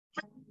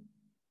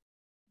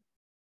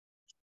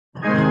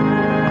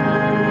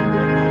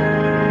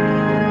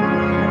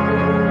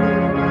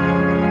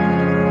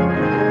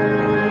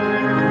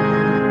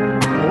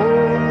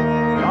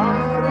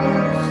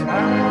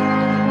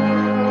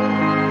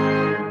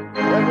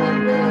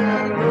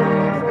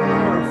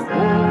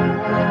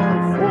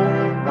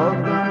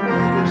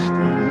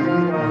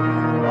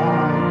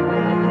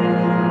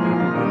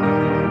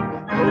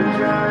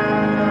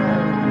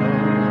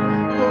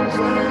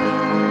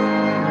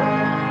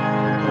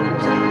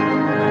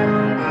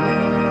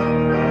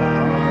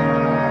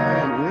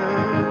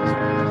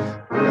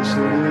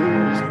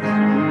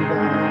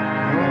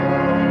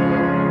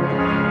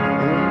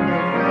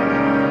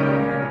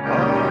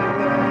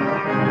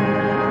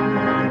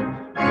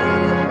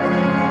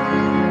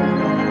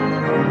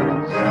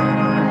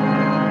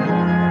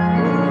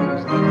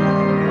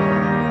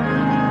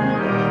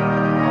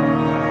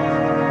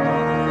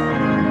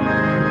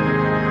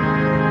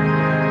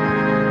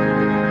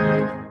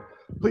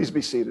 Please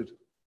be seated.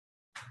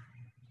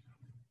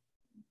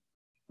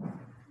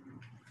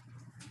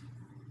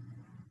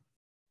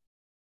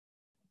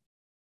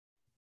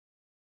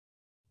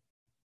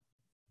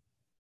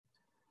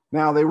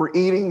 Now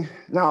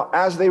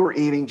as they were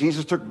eating,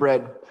 Jesus took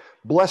bread,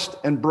 blessed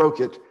and broke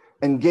it,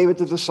 and gave it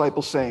to the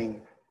disciples,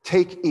 saying,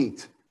 "Take,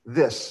 eat,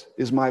 this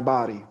is my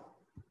body."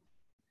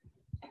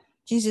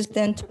 Jesus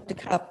then took the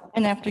cup,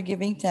 and after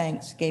giving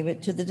thanks, gave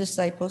it to the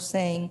disciples,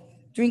 saying,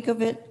 "Drink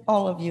of it,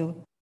 all of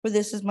you, for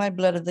this is my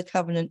blood of the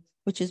covenant,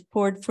 which is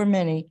poured for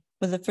many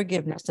for the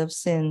forgiveness of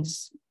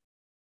sins."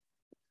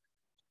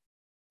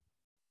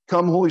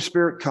 Come, Holy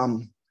Spirit,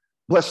 come.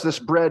 Bless this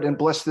bread and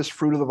bless this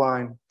fruit of the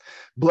vine.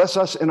 Bless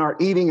us in our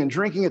eating and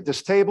drinking at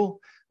this table,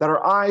 that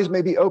our eyes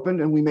may be opened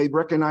and we may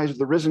recognize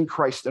the risen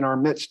Christ in our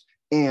midst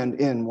and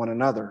in one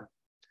another.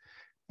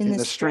 In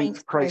the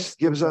strength Christ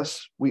gives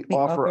us, we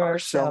offer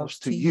ourselves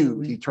to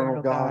you,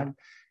 eternal God,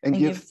 and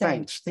give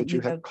thanks that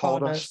you have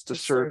called us to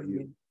serve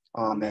you.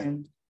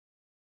 Amen.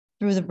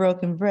 Through the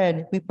broken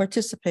bread, we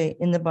participate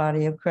in the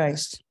body of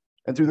Christ.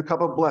 And through the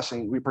cup of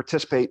blessing, we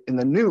participate in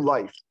the new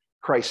life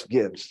Christ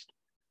gives.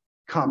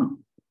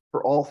 Come,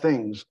 for all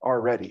things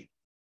are ready.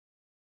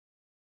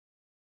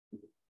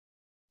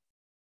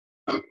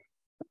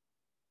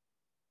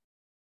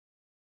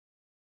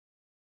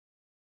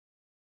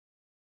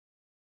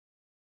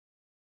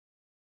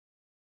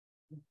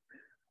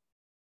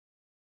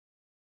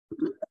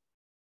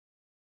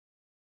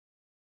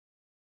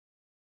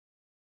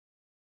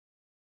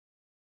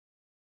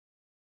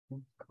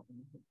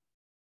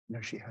 No,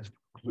 she has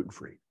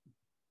gluten-free.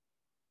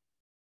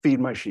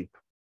 Feed my sheep.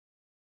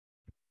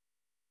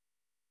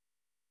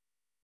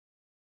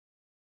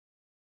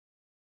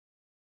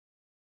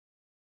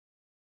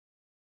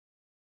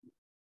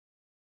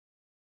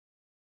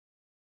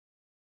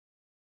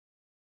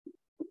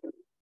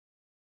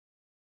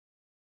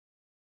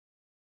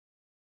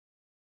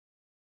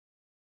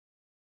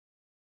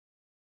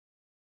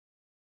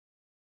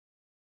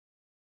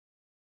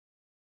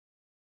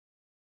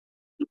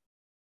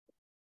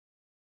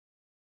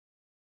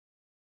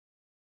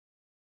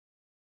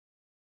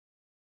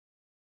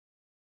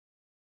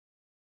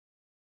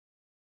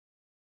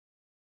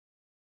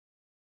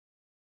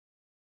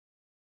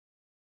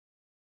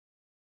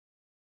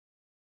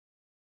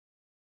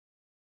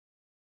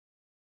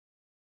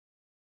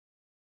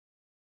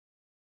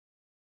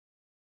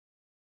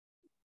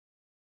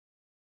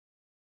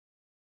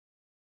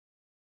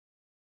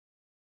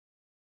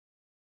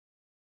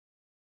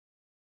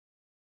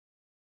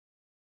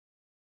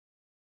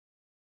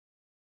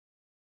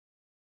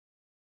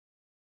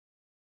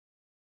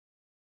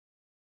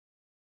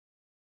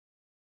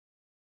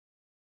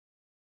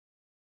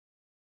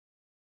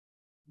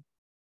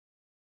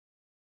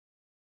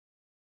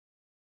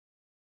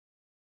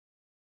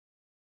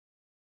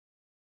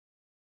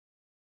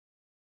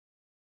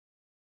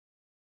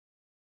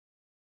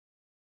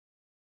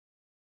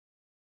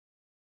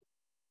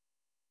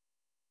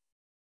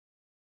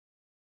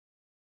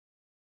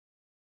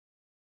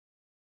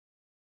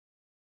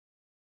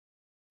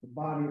 The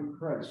body of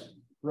Christ,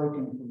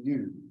 broken for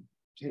you,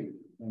 take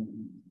and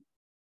eat.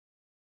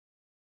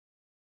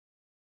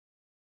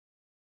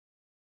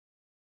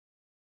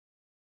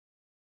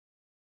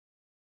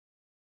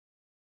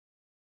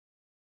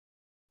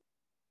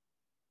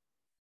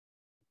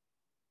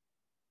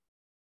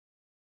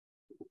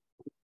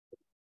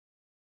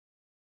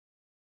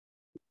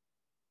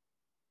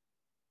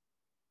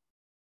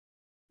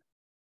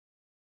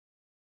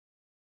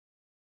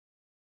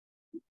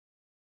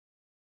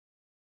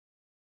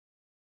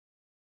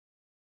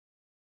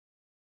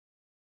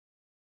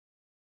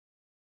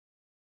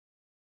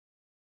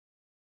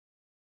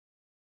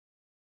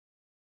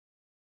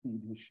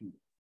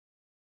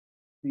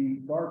 The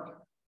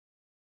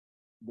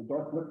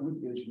dark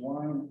liquid is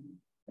wine,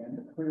 and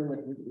the clear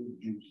liquid is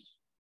juice.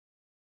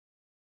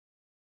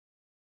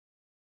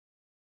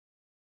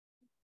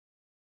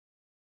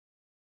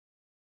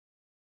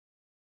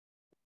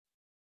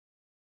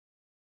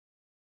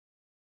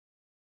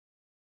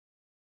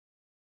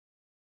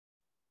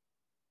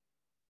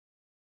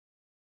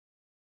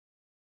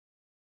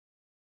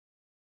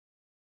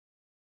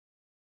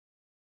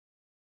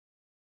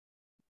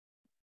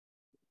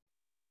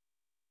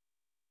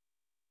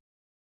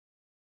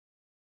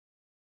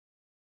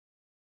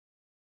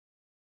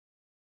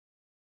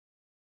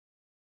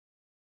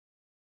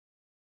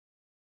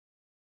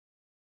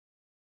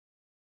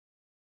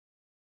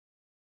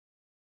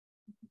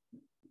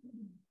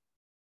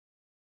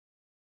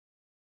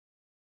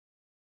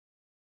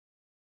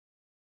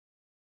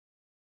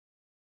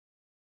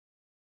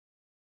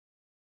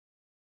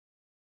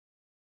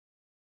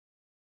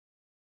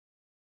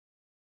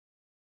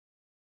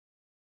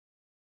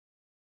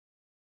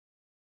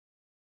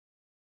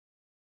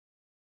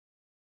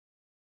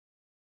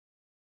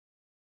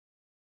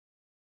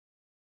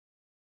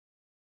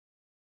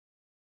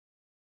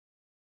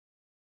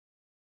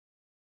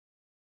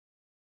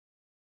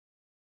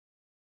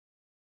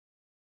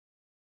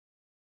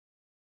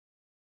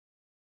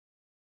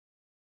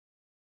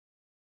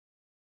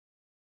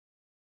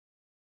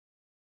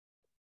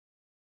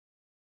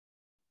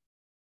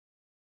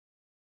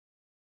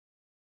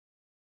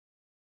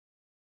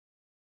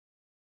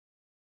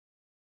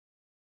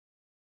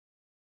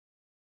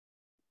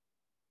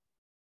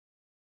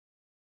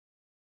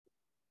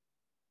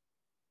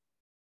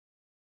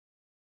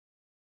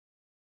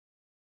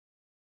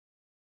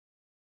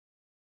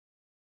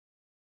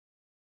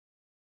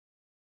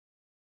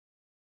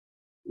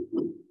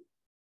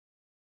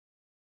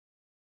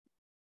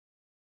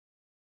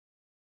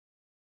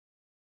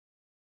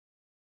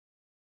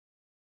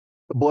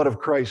 The blood of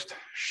Christ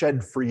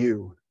shed for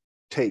you,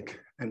 take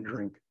and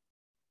drink.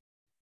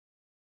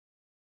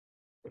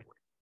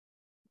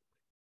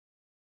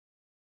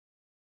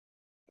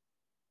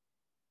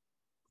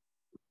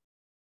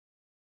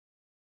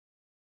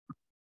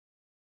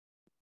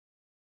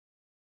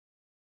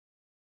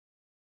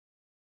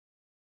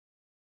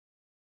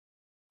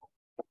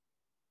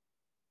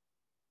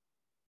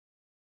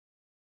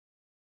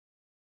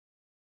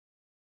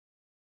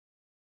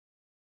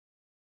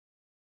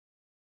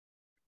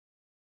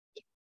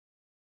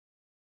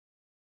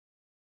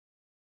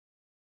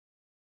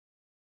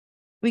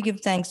 We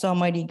give thanks,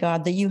 Almighty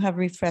God, that you have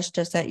refreshed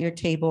us at your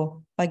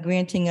table by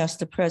granting us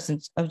the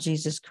presence of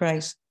Jesus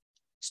Christ.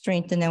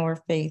 Strengthen our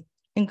faith,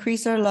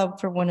 increase our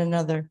love for one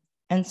another,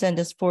 and send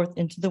us forth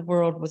into the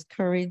world with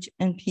courage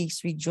and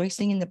peace,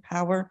 rejoicing in the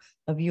power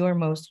of your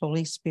most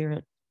Holy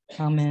Spirit.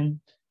 Amen.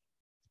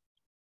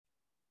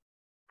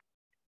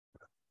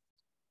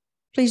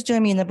 Please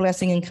join me in the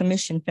blessing and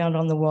commission found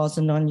on the walls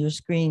and on your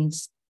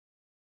screens.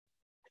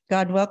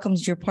 God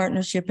welcomes your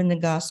partnership in the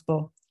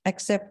gospel.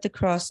 Accept the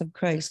cross of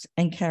Christ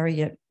and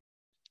carry it.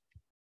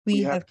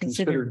 We have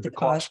considered the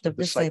cost of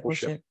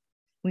discipleship.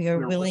 We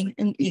are willing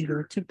and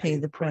eager to pay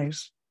the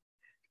price.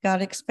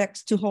 God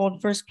expects to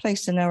hold first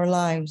place in our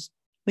lives.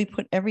 We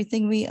put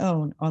everything we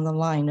own on the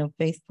line of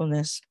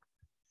faithfulness.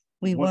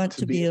 We want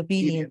to be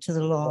obedient to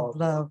the law of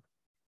love.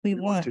 We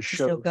want to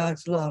show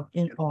God's love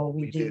in all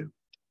we do.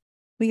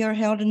 We are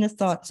held in the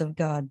thoughts of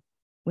God.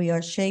 We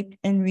are shaped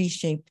and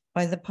reshaped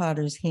by the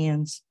potter's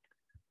hands.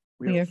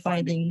 We are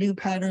finding new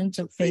patterns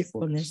of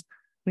faithfulness.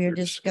 We are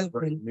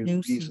discovering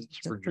new seasons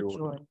for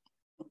joy.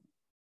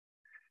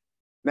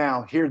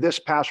 Now, hear this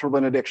pastoral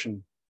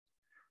benediction.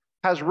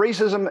 Has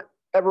racism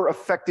ever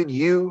affected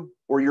you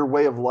or your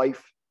way of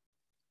life?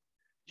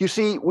 You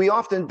see, we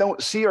often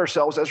don't see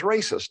ourselves as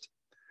racist,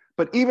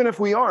 but even if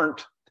we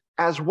aren't,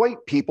 as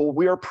white people,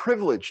 we are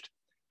privileged,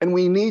 and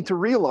we need to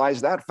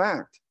realize that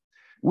fact.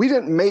 We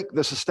didn't make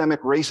the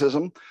systemic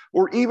racism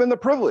or even the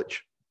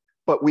privilege,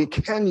 but we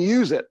can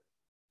use it.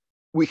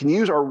 We can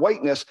use our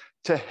whiteness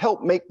to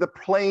help make the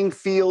playing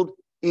field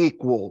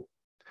equal.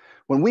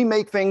 When we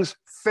make things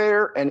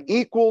fair and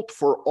equal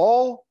for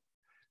all,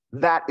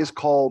 that is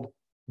called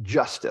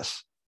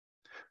justice.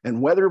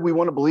 And whether we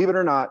want to believe it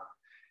or not,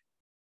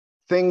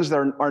 things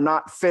that are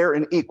not fair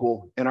and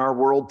equal in our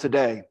world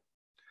today.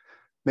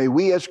 May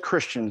we as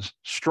Christians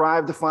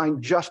strive to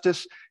find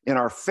justice in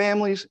our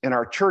families, in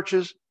our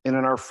churches, and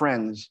in our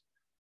friends.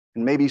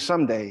 And maybe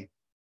someday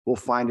we'll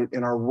find it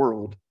in our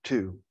world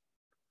too.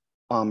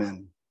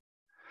 Amen.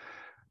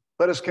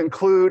 Let us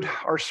conclude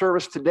our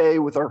service today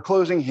with our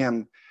closing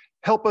hymn,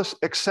 Help Us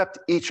Accept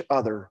Each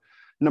Other,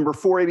 number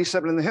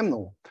 487 in the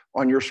hymnal,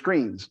 on your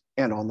screens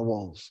and on the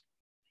walls.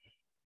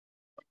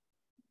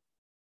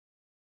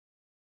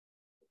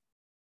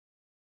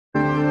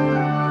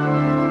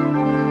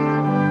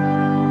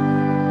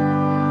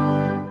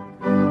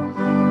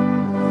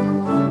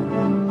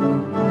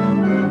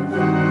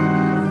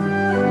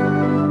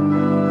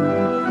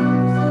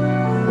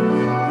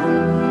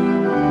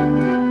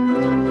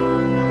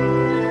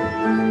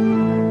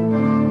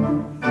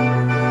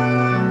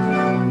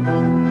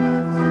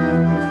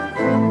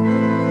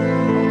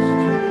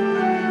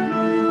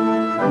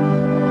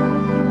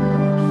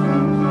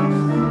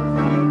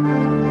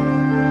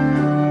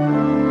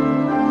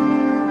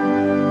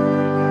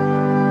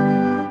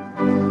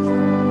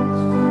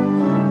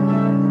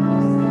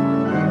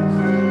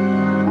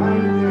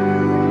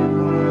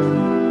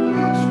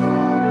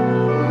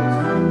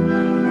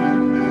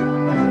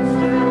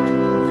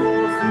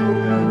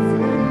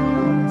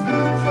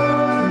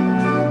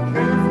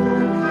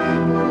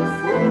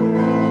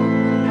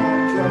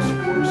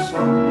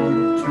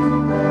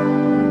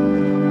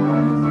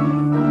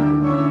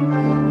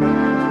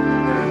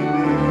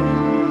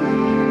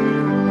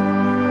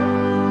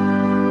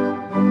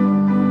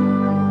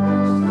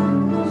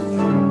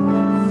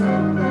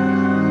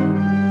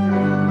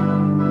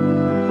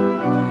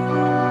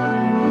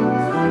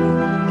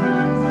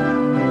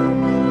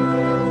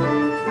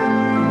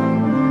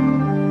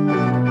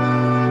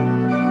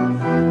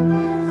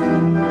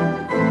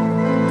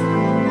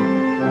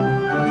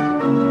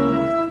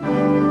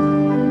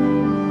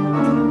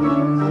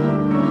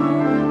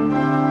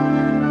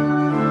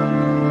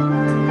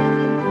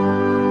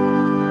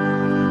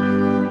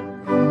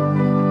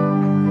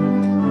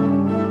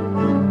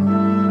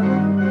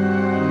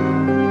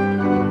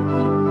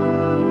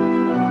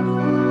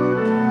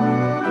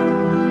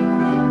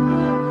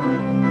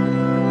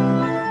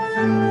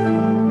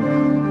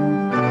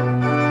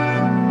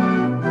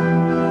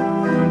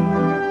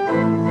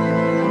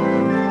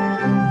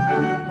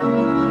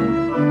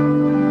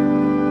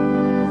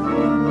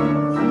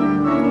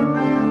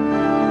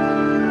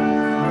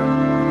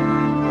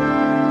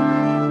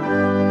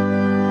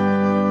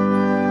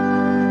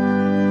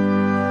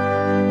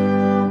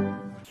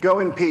 Go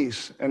in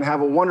peace and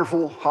have a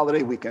wonderful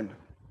holiday weekend.